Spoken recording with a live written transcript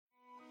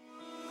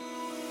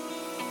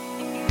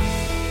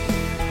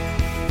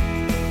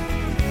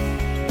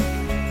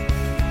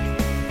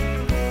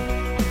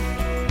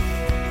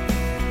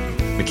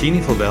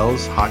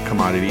McKinney-Flavel's Hot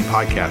Commodity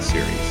podcast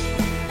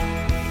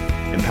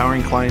series,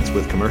 empowering clients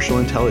with commercial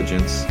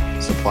intelligence,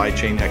 supply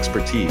chain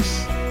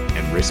expertise,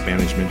 and risk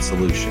management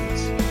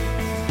solutions.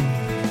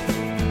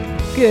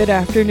 Good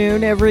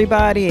afternoon,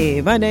 everybody.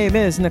 My name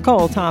is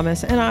Nicole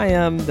Thomas, and I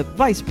am the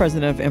Vice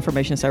President of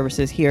Information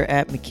Services here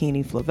at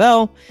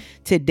McKinney-Flavel.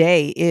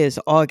 Today is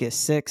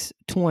August 6,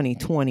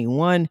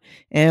 2021,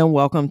 and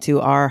welcome to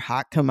our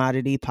Hot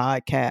Commodity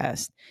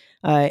podcast.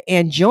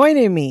 And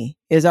joining me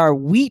is our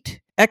wheat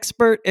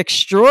expert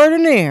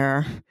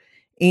extraordinaire.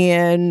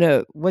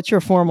 And what's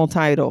your formal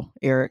title,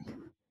 Eric?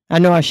 I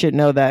know I should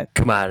know that.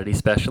 Commodity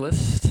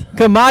specialist.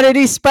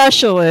 Commodity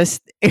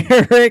specialist,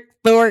 Eric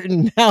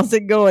Thornton. How's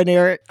it going,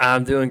 Eric?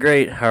 I'm doing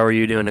great. How are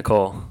you doing,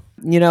 Nicole?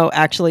 You know,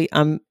 actually,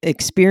 I'm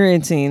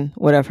experiencing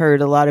what I've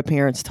heard a lot of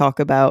parents talk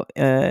about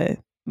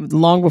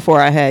long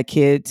before I had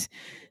kids,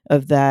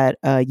 of that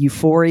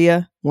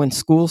euphoria when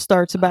school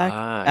starts back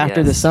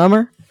after the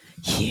summer.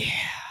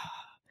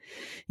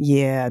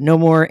 Yeah. No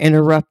more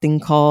interrupting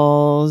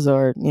calls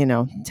or,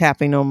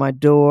 tapping on my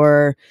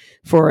door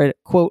for a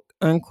quote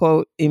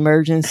unquote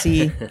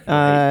emergency,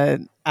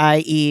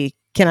 i.e.,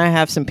 can I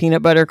have some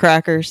peanut butter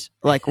crackers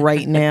like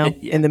right now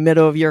in the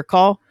middle of your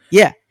call?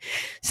 Yeah.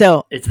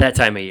 So it's that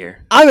time of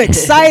year. I'm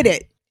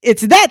excited.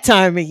 It's that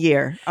time of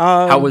year.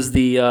 How was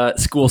the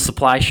school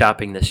supply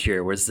shopping this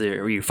year?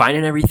 Were you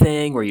finding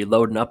everything? Were you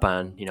loading up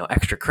on,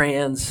 extra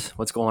crayons?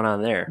 What's going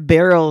on there?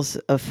 Barrels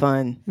of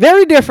fun.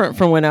 Very different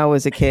from when I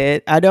was a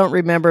kid. I don't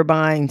remember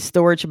buying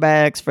storage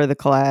bags for the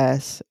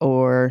class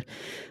or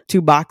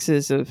 2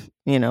 boxes of,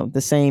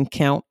 the same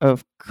count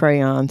of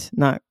crayons.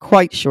 Not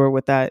quite sure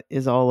what that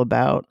is all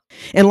about.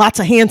 And lots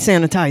of hand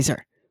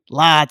sanitizer.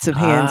 Lots of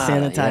hand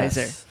sanitizer.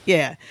 Yes.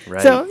 Yeah.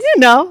 Right. So,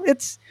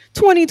 it's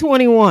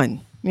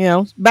 2021.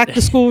 Back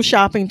to school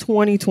shopping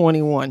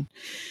 2021,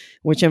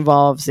 which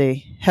involves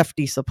a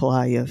hefty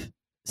supply of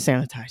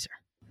sanitizer.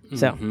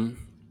 So,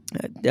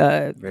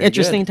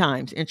 interesting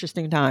times.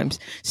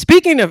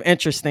 Speaking of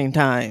interesting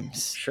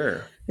times.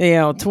 Sure.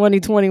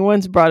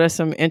 2021's brought us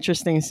some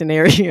interesting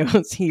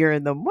scenarios here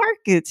in the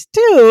markets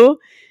too.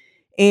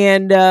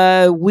 And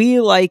we,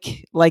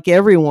 like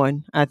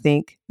everyone, I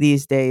think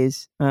these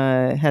days,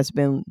 we've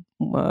been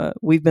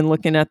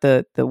looking at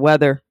the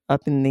weather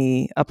up in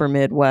the upper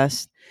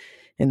Midwest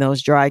in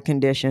those dry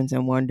conditions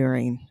and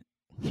wondering,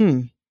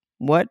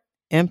 what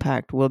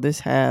impact will this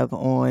have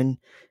on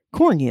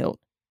corn yield?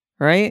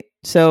 Right.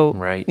 So,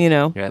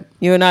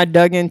 you and I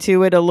dug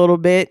into it a little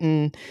bit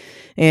and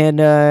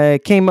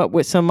came up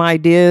with some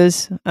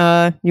ideas.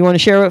 You want to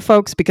share with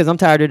folks? Because I'm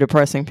tired of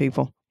depressing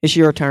people. It's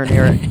your turn,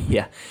 Eric.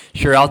 Yeah,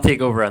 sure. I'll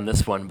take over on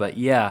this one. But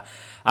yeah,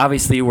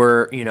 obviously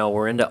we're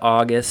into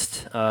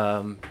August,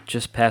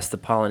 just past the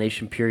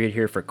pollination period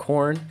here for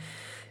corn.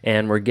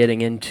 And we're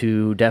getting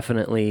into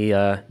definitely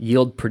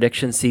yield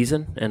prediction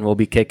season, and we'll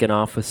be kicking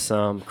off with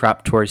some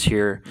crop tours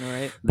here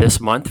this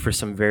month for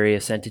some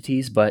various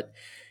entities. But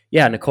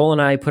yeah, Nicole and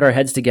I put our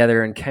heads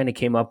together and kind of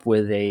came up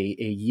with a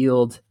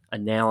yield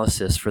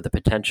analysis for the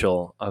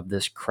potential of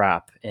this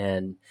crop.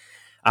 And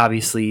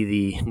obviously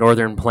the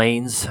northern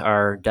plains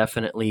are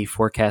definitely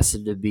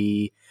forecasted to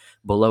be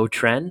below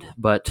trend.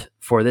 But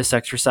for this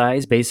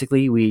exercise,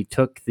 basically we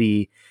took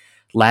the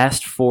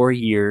last 4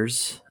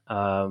 years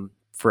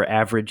for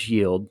average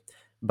yield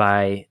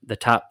by the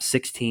top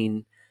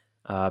 16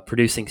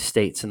 producing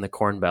states in the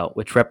Corn Belt,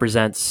 which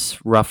represents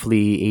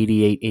roughly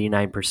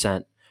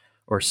 88-89%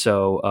 or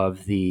so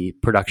of the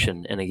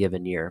production in a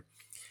given year.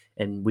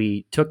 And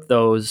we took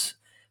those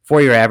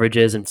 4-year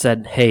averages and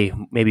said, hey,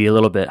 maybe a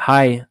little bit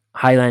high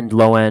end,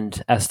 low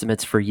end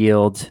estimates for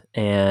yield,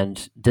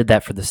 and did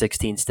that for the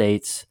 16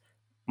 states,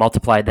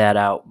 multiplied that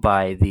out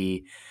by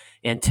the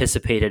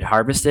anticipated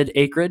harvested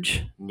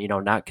acreage,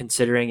 not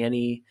considering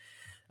any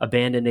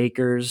abandoned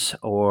acres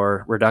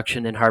or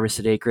reduction in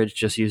harvested acreage,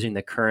 just using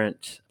the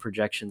current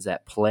projections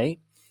at play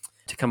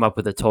to come up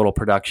with a total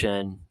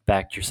production,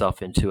 backed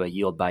yourself into a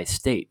yield by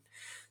state.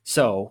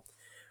 So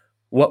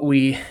what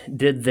we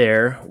did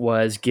there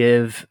was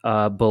give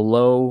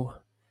below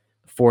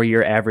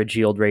 4-year average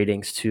yield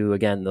ratings to,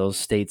 again, those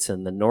states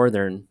in the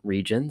northern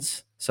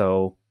regions.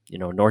 So,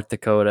 North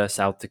Dakota,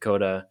 South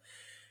Dakota,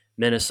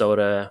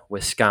 Minnesota,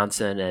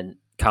 Wisconsin, and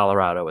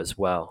Colorado as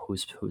well,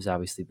 who's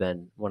obviously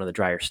been one of the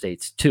drier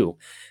states too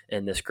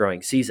in this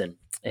growing season.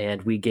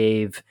 And we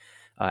gave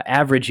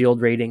average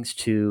yield ratings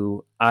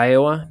to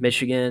Iowa,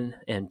 Michigan,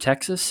 and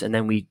Texas. And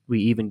then we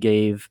even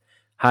gave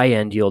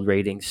high-end yield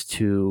ratings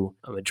to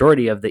a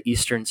majority of the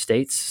eastern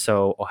states,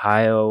 so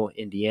Ohio,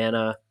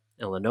 Indiana,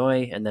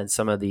 Illinois, and then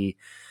some of the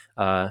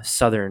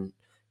southern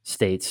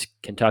states,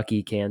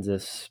 Kentucky,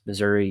 Kansas,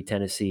 Missouri,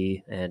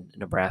 Tennessee, and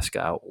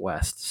Nebraska out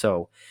west.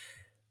 So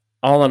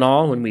all in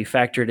all, when we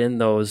factored in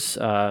those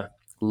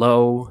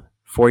low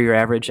 4-year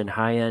average and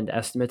high-end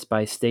estimates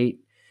by state,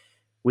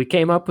 we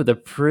came up with a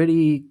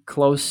pretty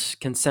close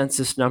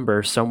consensus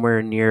number,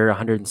 somewhere near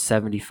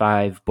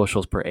 175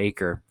 bushels per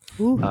acre.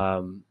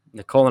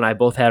 Nicole and I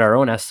both had our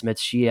own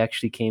estimates. She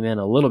actually came in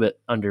a little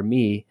bit under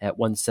me at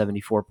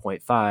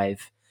 174.5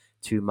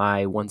 to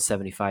my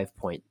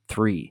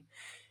 175.3.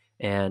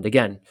 And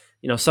again,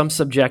 some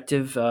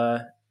subjective,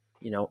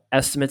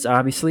 estimates,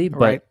 obviously, but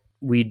Right.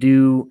 we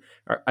do,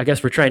 I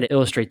guess we're trying to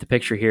illustrate the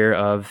picture here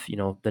of,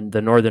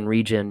 the northern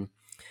region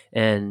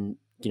and,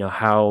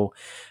 how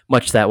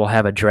much that will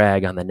have a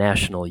drag on the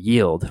national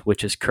yield,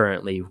 which is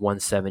currently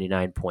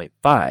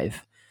 179.5.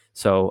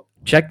 So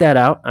check that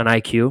out on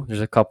IQ.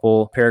 There's a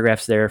couple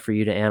paragraphs there for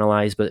you to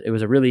analyze, but it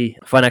was a really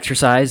fun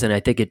exercise. And I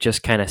think it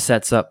just kind of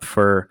sets up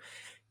for,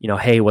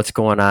 hey, what's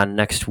going on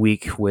next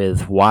week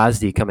with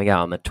WASDE coming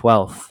out on the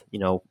 12th?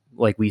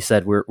 Like we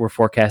said, we're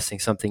forecasting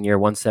something near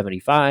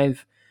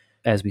 175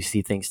 as we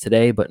see things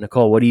today. But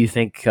Nicole, what do you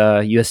think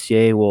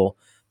USDA will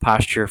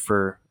posture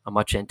for a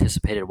much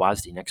anticipated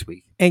WASDE next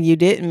week? And you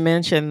didn't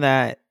mention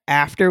that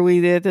after we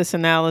did this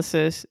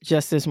analysis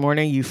just this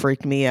morning, you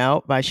freaked me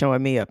out by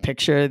showing me a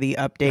picture of the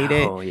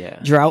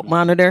updated drought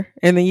monitor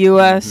in the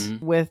U.S.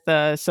 with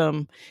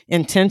some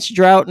intense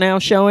drought now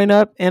showing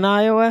up in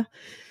Iowa.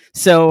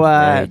 So,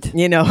 Right.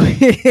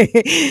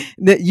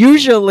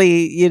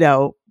 usually,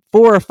 4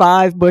 or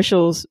 5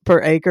 bushels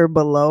per acre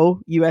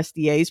below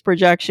USDA's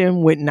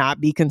projection would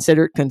not be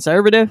considered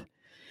conservative.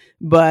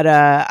 But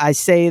I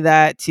say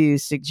that to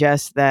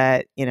suggest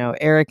that,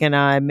 Eric and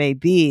I may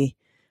be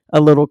a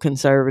little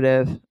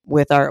conservative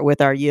with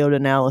our yield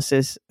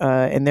analysis.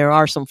 And there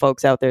are some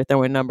folks out there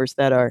throwing numbers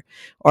that are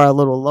a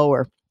little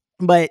lower.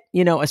 But,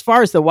 as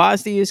far as the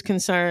WASDE is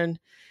concerned,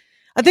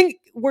 I think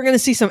we're going to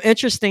see some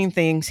interesting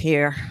things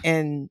here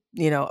and,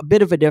 a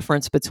bit of a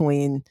difference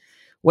between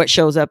what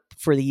shows up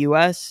for the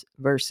U.S.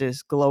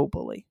 versus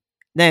globally.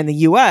 Now, in the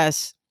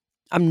U.S.,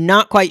 I'm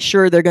not quite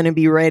sure they're going to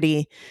be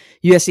ready.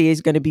 USDA is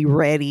going to be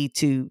ready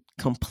to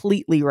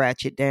completely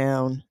ratchet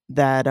down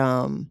that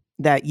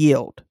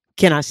yield.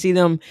 Can I see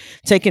them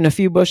taking a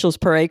few bushels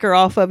per acre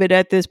off of it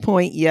at this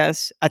point?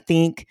 Yes. I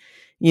think,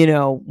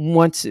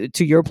 once,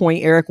 to your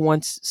point, Eric,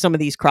 once some of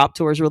these crop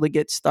tours really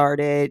get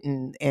started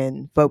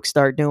and folks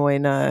start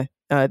doing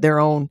their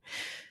own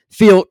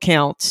field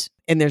counts,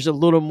 and there's a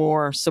little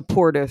more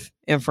supportive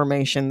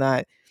information,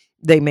 that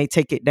they may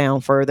take it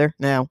down further.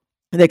 Now,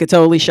 they could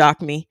totally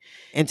shock me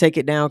and take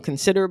it down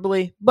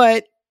considerably,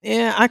 but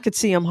yeah, I could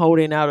see them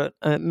holding out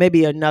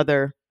maybe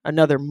another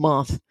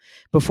month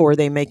before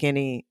they make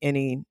any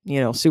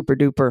super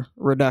duper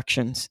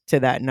reductions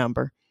to that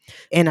number.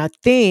 And I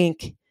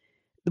think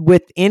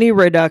with any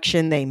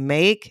reduction they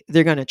make,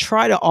 they're going to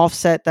try to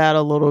offset that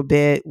a little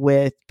bit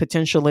with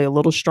potentially a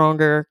little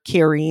stronger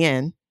carry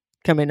in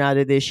coming out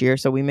of this year.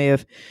 So we may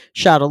have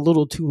shot a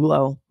little too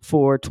low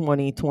for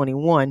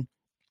 2021.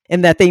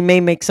 And that they may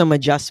make some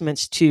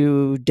adjustments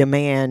to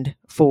demand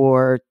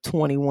for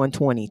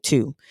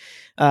 21-22.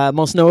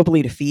 Most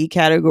notably the feed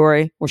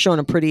category. We're showing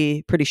a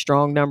pretty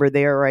strong number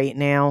there right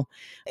now.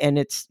 And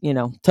it's,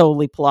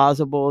 totally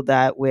plausible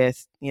that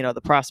with,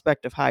 the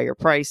prospect of higher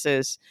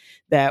prices,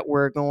 that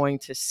we're going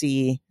to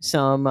see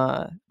some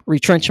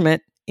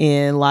retrenchment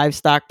in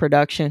livestock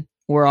production.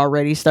 We're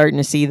already starting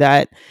to see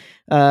that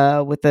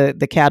with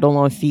the cattle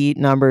on feed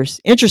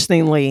numbers.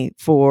 Interestingly,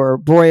 for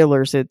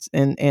broilers, it's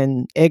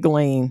and egg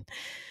laying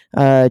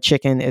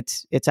chicken,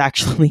 it's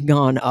actually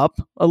gone up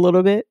a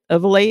little bit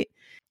of late.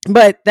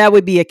 But that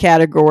would be a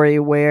category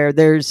where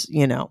there's,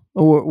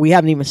 we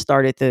haven't even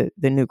started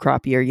the new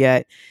crop year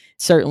yet.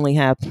 Certainly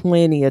have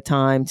plenty of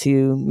time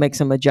to make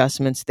some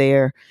adjustments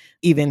there,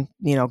 even,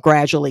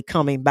 gradually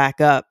coming back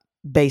up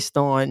based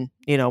on,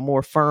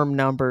 more firm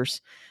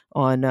numbers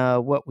on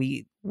what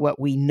we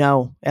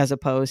know, as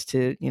opposed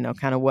to,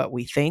 kind of what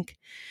we think.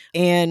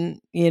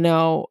 And,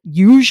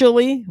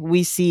 usually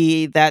we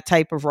see that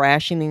type of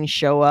rationing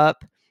show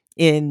up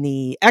in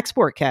the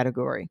export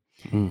category.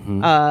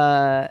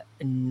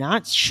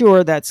 Not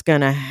sure that's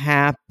going to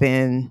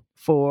happen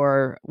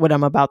for what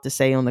I'm about to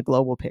say on the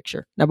global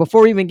picture. Now,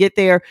 before we even get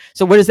there,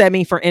 so what does that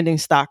mean for ending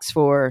stocks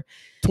for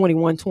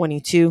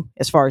 21-22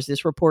 as far as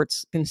this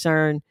report's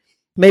concerned?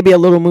 Maybe a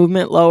little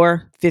movement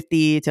lower,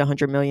 50 to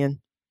 100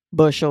 million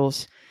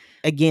bushels.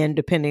 Again,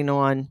 depending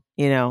on,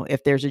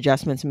 if there's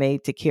adjustments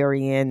made to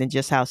carry in and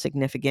just how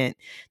significant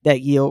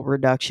that yield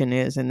reduction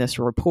is in this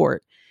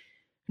report.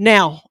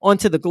 Now,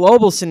 onto the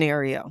global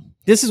scenario.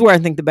 This is where I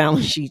think the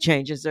balance sheet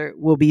changes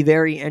will be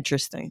very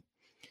interesting.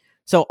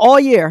 So all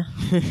year,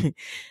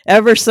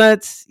 ever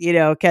since,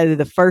 kind of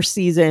the first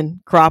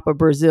season crop of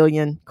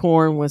Brazilian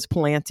corn was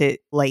planted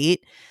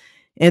late,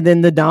 and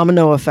then the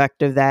domino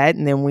effect of that.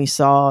 And then we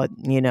saw,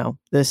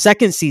 the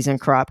second season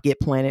crop get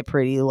planted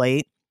pretty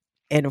late.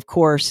 And of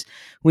course,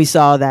 we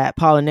saw that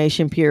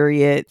pollination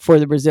period for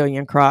the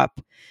Brazilian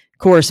crop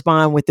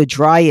correspond with the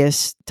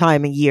driest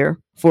time of year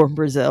for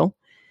Brazil.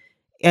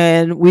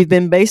 And we've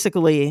been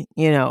basically,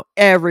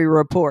 every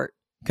report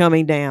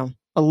coming down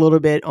a little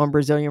bit on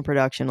Brazilian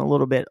production, a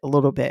little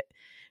bit.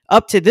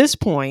 Up to this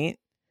point,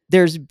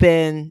 there's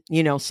been,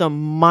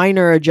 some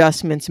minor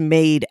adjustments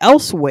made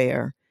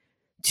elsewhere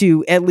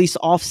to at least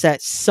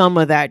offset some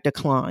of that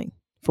decline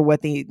for what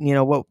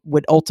what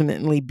would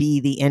ultimately be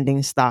the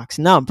ending stocks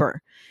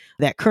number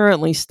that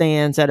currently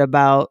stands at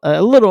about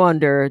a little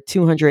under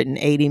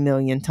 280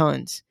 million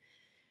tons.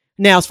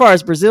 Now, as far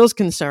as Brazil's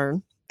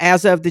concerned,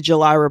 as of the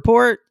July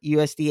report,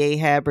 USDA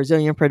had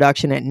Brazilian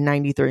production at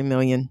 93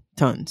 million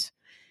tons.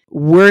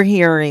 We're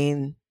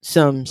hearing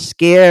some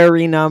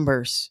scary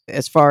numbers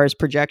as far as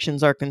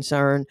projections are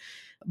concerned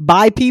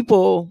by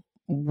people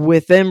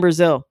within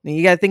Brazil. And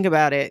you got to think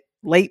about it.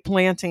 Late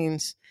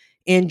plantings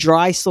in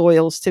dry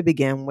soils to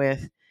begin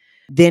with,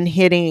 then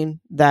hitting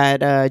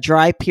that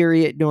dry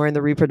period during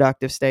the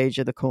reproductive stage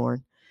of the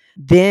corn,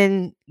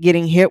 then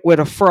getting hit with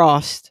a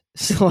frost /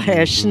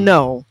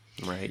 snow.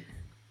 Right.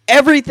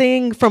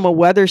 Everything from a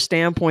weather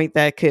standpoint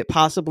that could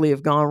possibly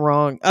have gone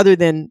wrong, other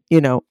than,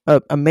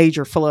 a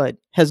major flood,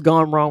 has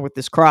gone wrong with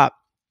this crop.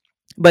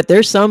 But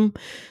there's some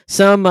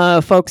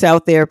folks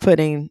out there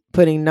putting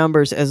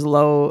numbers as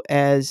low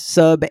as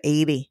sub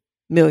 80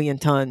 million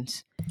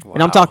tons. Wow.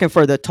 And I'm talking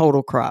for the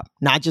total crop,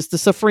 not just the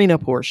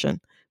safrinha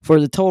portion, for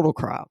the total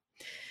crop.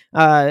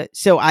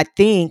 So I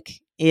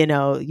think,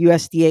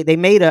 USDA, they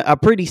made a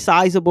pretty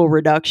sizable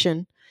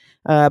reduction.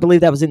 I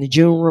believe that was in the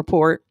June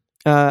report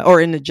or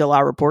in the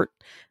July report.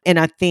 And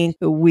I think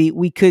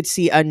we could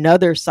see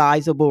another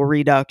sizable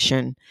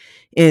reduction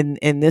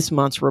in this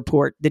month's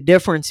report. The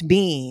difference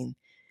being,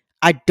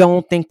 I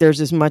don't think there's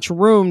as much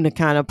room to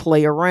kind of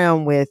play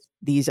around with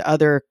these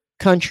other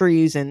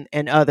countries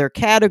and other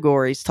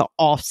categories to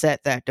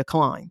offset that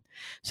decline.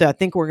 So I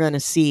think we're going to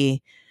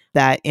see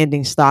that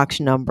ending stocks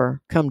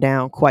number come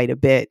down quite a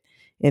bit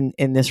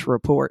in this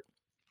report.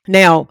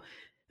 Now,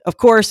 of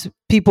course,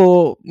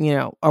 people,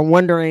 are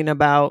wondering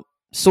about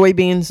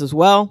soybeans as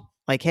well.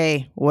 Like,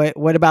 hey,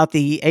 what about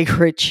the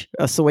acreage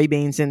of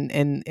soybeans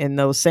in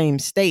those same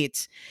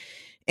states?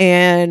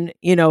 And,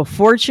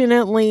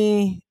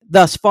 fortunately,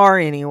 thus far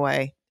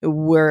anyway,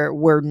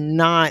 we're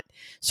not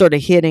sort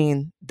of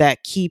hitting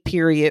that key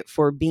period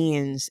for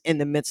beans in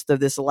the midst of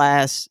this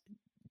last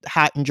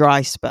hot and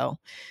dry spell.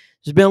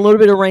 There's been a little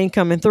bit of rain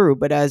coming through,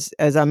 but as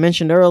I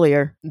mentioned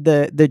earlier,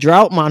 the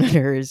drought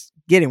monitor is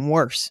getting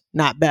worse,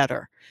 not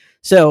better.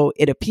 So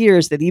it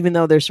appears that even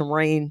though there's some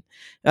rain,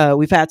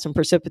 we've had some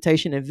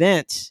precipitation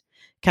events,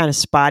 kind of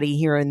spotty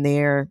here and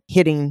there,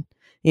 hitting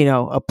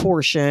a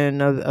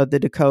portion of the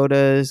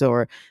Dakotas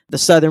or the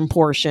southern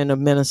portion of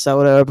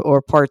Minnesota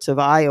or parts of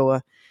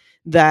Iowa,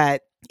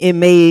 that it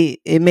may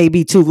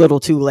be too little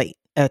too late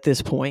at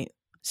this point.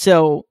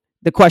 So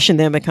the question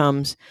then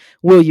becomes,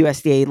 will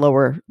USDA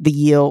lower the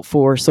yield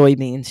for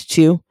soybeans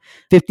too?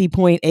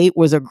 50.8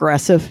 was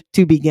aggressive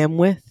to begin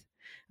with,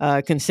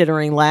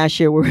 considering last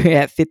year we were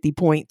at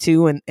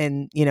 50.2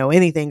 and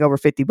anything over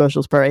 50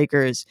 bushels per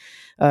acre is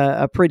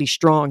a pretty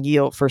strong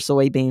yield for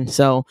soybeans.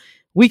 So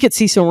we could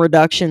see some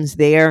reductions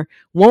there.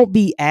 Won't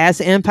be as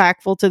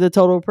impactful to the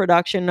total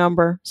production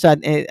number. So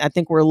I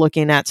think we're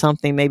looking at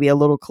something maybe a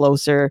little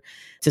closer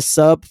to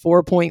sub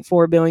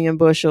 4.4 billion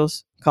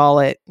bushels. Call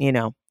it,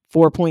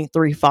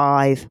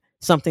 4.35,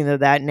 something of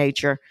that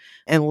nature,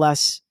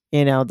 unless,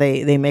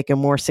 they make a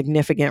more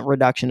significant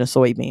reduction of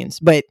soybeans.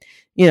 But,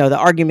 the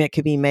argument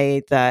could be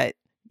made that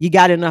you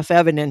got enough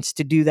evidence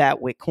to do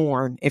that with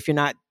corn. If you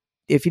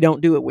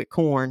don't do it with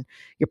corn,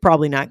 you're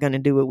probably not going to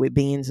do it with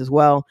beans as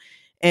well.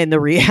 And the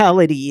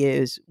reality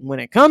is,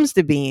 when it comes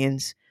to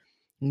beans,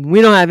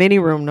 we don't have any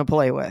room to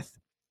play with.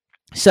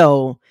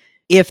 So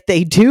if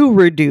they do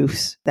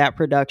reduce that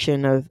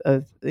production of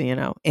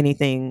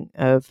anything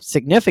of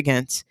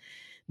significance,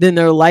 then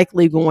they're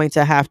likely going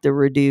to have to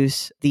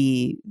reduce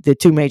the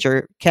two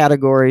major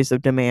categories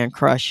of demand,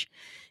 crush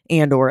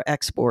and or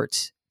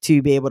exports,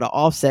 to be able to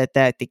offset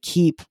that, to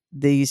keep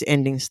these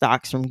ending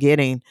stocks from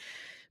getting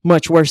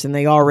much worse than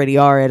they already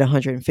are at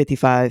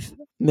 155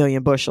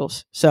 million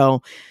bushels.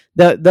 So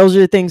those are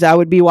the things I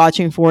would be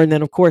watching for. And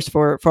then, of course,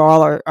 for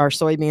all our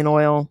soybean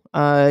oil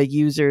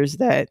users,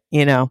 that,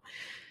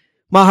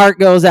 my heart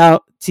goes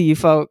out to you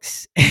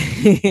folks.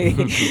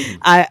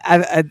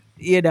 I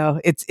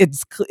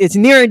it's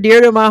near and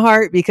dear to my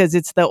heart because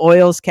it's the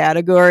oils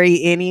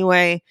category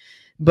anyway.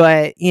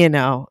 But,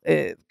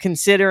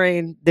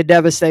 considering the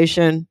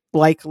devastation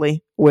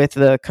likely with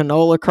the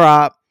canola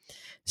crop,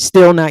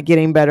 still not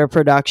getting better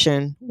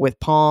production with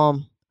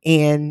palm,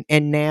 and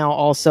now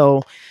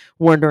also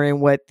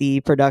wondering what the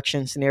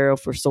production scenario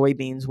for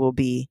soybeans will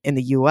be in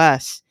the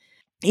U.S.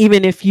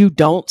 Even if you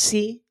don't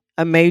see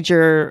a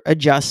major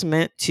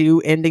adjustment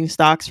to ending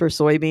stocks for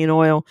soybean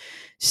oil,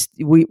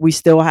 we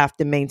still have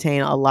to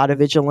maintain a lot of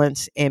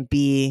vigilance and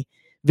be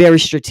very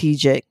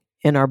strategic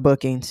in our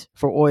bookings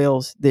for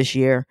oils this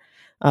year,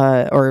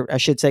 or I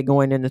should say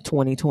going into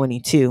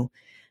 2022,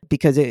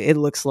 because it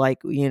looks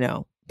like,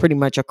 pretty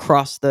much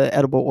across the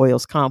edible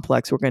oils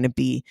complex, we're going to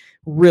be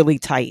really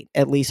tight,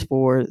 at least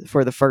for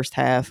the first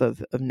half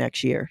of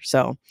next year.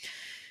 So,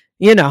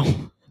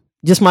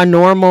 just my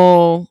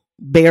normal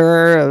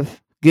bearer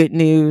of good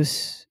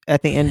news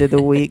at the end of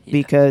the week, yeah,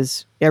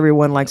 because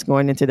everyone likes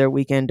going into their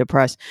weekend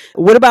depressed.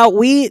 What about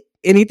wheat?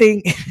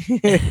 Anything?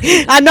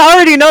 I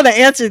already know the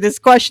answer to this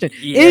question.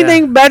 Yeah.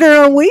 Anything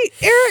better on wheat,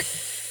 Eric?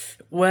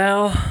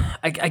 Well,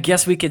 I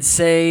guess we could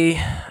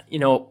say,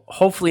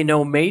 hopefully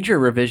no major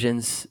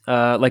revisions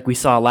like we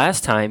saw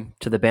last time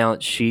to the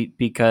balance sheet,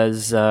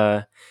 because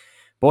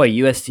boy,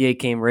 USDA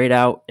came right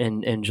out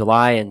in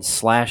July and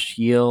slashed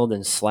yield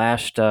and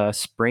slashed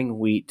spring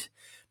wheat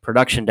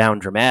production down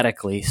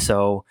dramatically.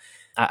 So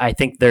I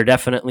think they're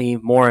definitely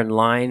more in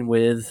line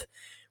with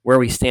where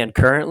we stand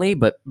currently,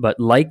 but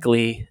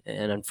likely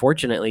and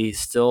unfortunately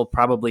still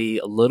probably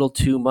a little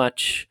too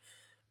much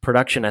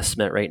production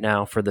estimate right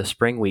now for the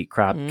spring wheat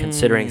crop,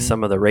 considering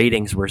some of the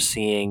ratings we're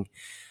seeing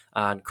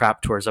on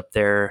crop tours up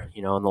there,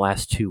 in the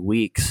last 2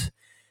 weeks.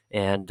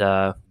 And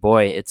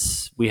boy,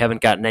 we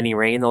haven't gotten any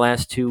rain the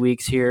last 2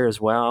 weeks here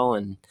as well.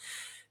 And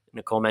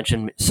Nicole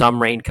mentioned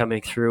some rain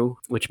coming through,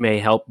 which may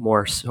help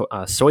more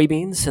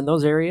soybeans in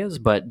those areas,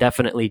 but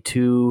definitely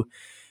too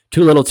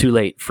little too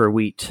late for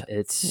wheat.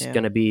 It's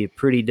going to be a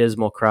pretty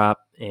dismal crop.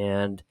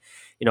 And,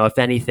 if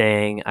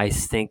anything, I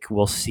think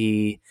we'll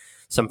see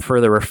some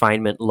further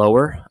refinement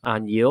lower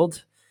on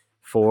yield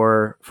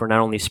for not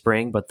only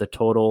spring, but the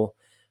total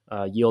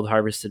yield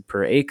harvested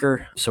per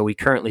acre. So we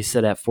currently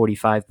sit at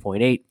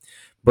 45.8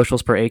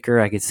 bushels per acre.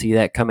 I could see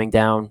that coming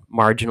down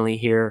marginally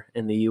here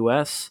in the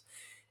U.S.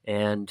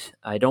 And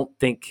I don't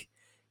think,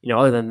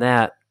 other than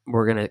that,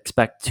 we're going to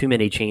expect too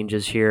many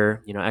changes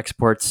here.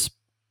 Exports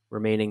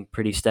remaining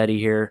pretty steady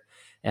here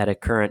at a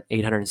current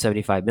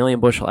 875 million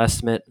bushel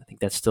estimate. I think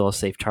that's still a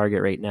safe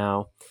target right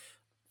now.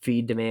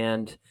 Feed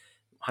demand,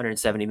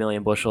 170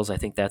 million bushels. I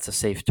think that's a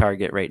safe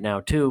target right now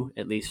too,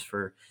 at least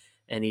for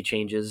any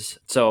changes.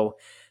 So,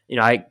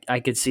 I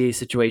could see a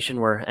situation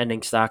where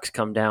ending stocks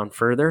come down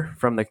further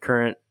from the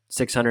current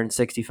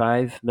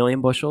 665 million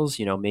bushels,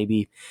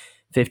 maybe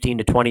 15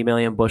 to 20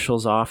 million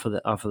bushels off of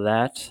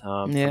that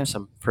from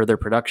some further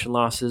production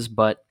losses.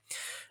 But,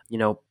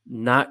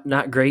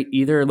 not great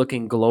either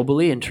looking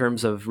globally in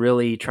terms of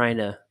really trying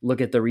to look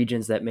at the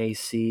regions that may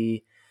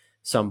see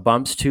some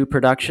bumps to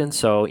production.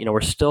 So, we're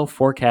still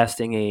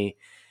forecasting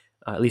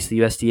at least the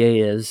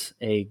USDA is,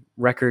 a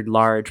record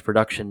large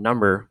production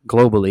number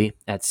globally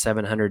at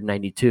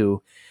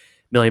 792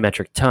 million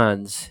metric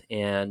tons.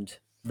 And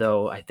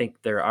though I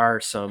think there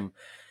are some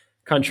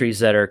countries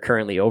that are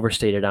currently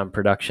overstated on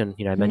production,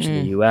 I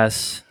mentioned the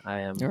U.S.,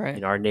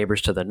 our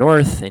neighbors to the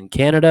north in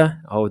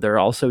Canada, they're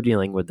also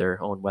dealing with their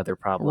own weather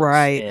problems.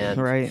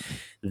 Right.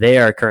 They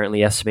are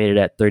currently estimated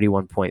at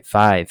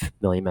 31.5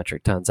 million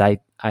metric tons. I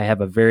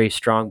have a very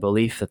strong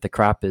belief that the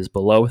crop is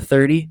below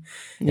 30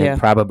 and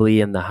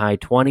probably in the high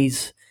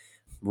 20s.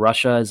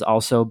 Russia is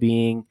also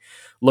being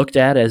looked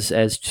at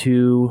as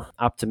too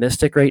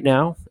optimistic right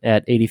now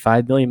at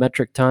 85 million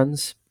metric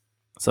tons.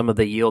 Some of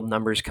the yield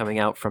numbers coming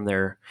out from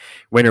their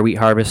winter wheat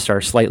harvest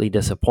are slightly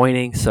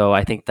disappointing, so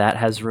I think that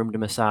has room to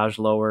massage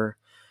lower.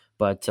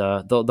 But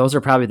those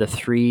are probably the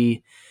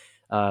three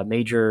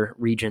major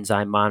regions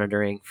I'm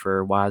monitoring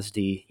for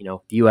WASDE, the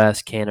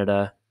U.S.,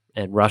 Canada,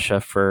 and Russia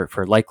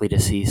for likely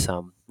to see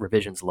some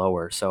revisions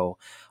lower. So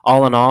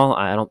all in all,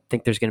 I don't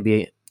think there's going to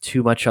be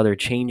too much other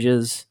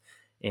changes.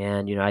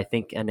 And, I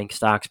think ending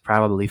stocks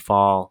probably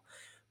fall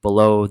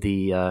below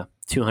the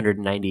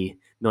 290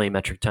 million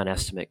metric ton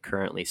estimate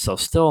currently. So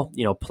still,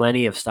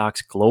 plenty of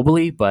stocks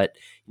globally, but,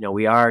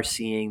 we are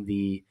seeing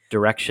the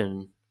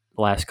direction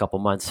the last couple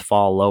months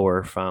fall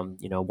lower from,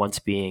 once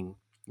being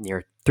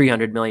near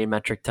 300 million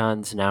metric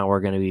tons. Now we're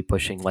going to be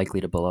pushing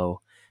likely to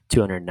below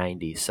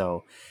 290.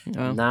 So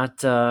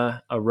not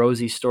a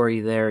rosy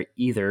story there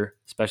either,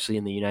 especially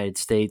in the United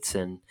States,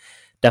 and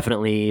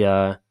definitely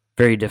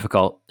very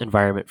difficult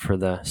environment for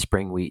the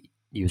spring wheat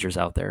users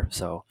out there.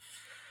 So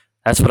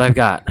that's what I've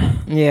got.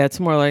 Yeah, it's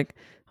more like,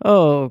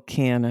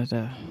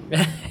 Canada.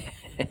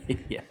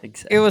 Yeah,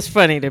 exactly. It was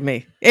funny to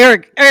me.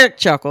 Eric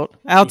chuckled.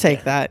 I'll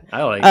take that.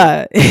 I like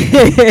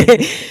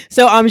it.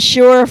 So I'm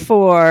sure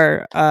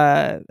for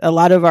a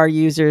lot of our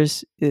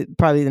users,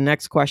 probably the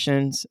next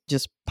questions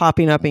just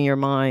popping up in your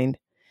mind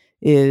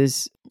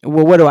is,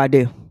 well, what do I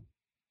do?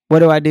 What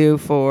do I do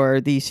for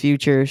these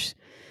futures?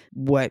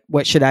 What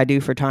should I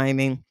do for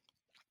timing?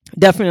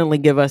 Definitely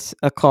give us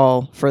a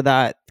call for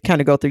that.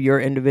 Kind of go through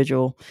your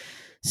individual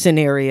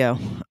scenario,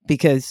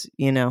 because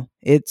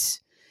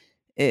it's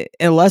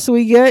unless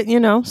we get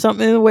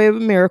something in the way of a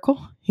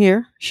miracle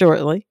here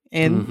shortly,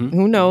 and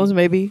who knows,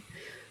 maybe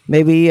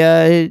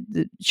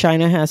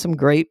China has some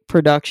great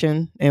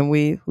production and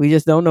we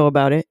just don't know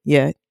about it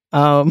yet.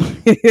 Outside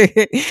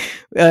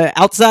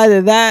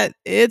of that,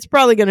 it's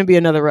probably going to be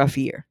another rough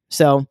year.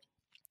 So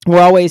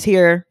we're always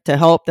here to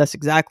help. That's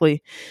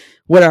exactly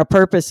what our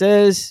purpose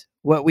is,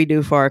 what we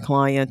do for our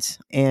clients.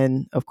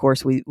 And of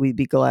course, we'd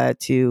be glad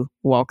to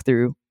walk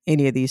through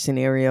any of these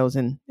scenarios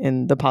and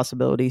the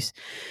possibilities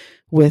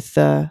with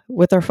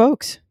our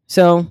folks.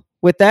 So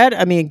with that,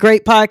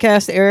 great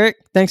podcast, Eric.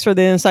 Thanks for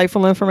the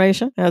insightful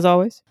information, as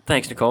always.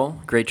 Thanks, Nicole.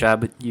 Great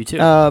job with you too.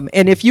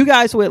 And if you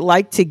guys would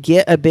like to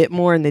get a bit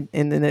more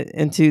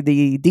into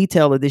the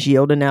detail of this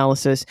yield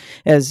analysis,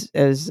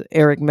 as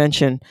Eric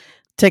mentioned,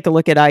 take a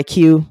look at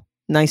IQ.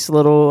 Nice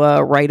little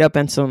write up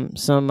and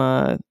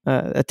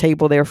a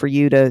table there for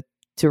you to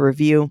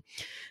review.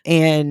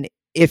 And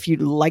if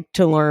you'd like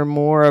to learn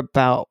more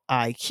about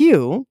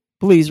IQ,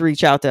 please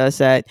reach out to us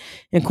at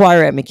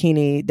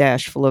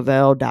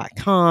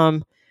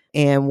inquire@mckinney-flavel.com,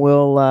 and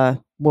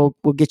we'll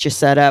we'll get you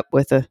set up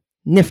with a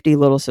nifty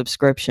little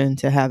subscription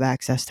to have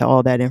access to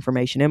all that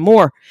information and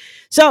more.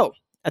 So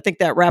I think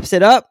that wraps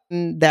it up,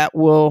 and that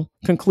will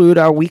conclude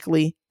our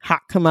weekly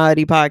Hot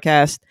Commodity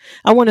Podcast.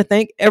 I want to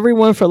thank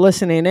everyone for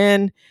listening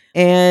in.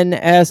 And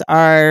as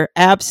our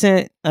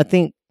absent, I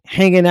think,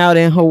 hanging out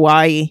in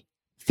Hawaii,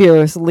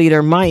 fearless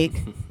leader Mike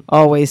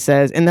always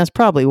says, and that's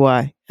probably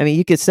why. I mean,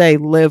 you could say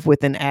live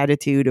with an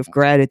attitude of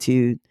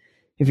gratitude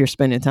if you're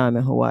spending time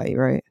in Hawaii,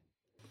 right?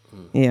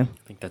 Yeah.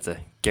 I think that's a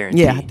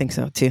guarantee. Yeah, I think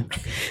so too.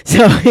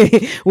 So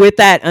with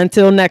that,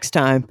 until next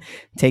time,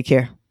 take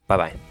care.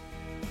 Bye-bye.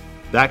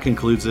 That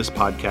concludes this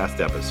podcast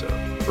episode.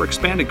 For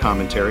expanded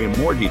commentary and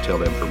more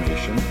detailed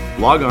information,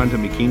 log on to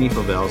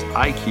McKinney-Favel's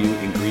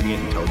IQ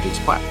Ingredient Intelligence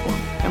platform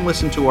and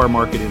listen to our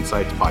Market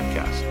Insights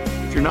podcast.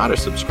 If you're not a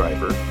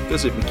subscriber,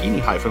 visit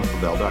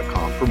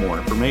McKinney-Favel.com for more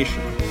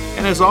information.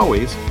 And as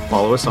always,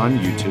 follow us on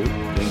YouTube,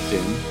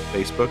 LinkedIn,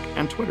 Facebook,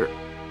 and Twitter.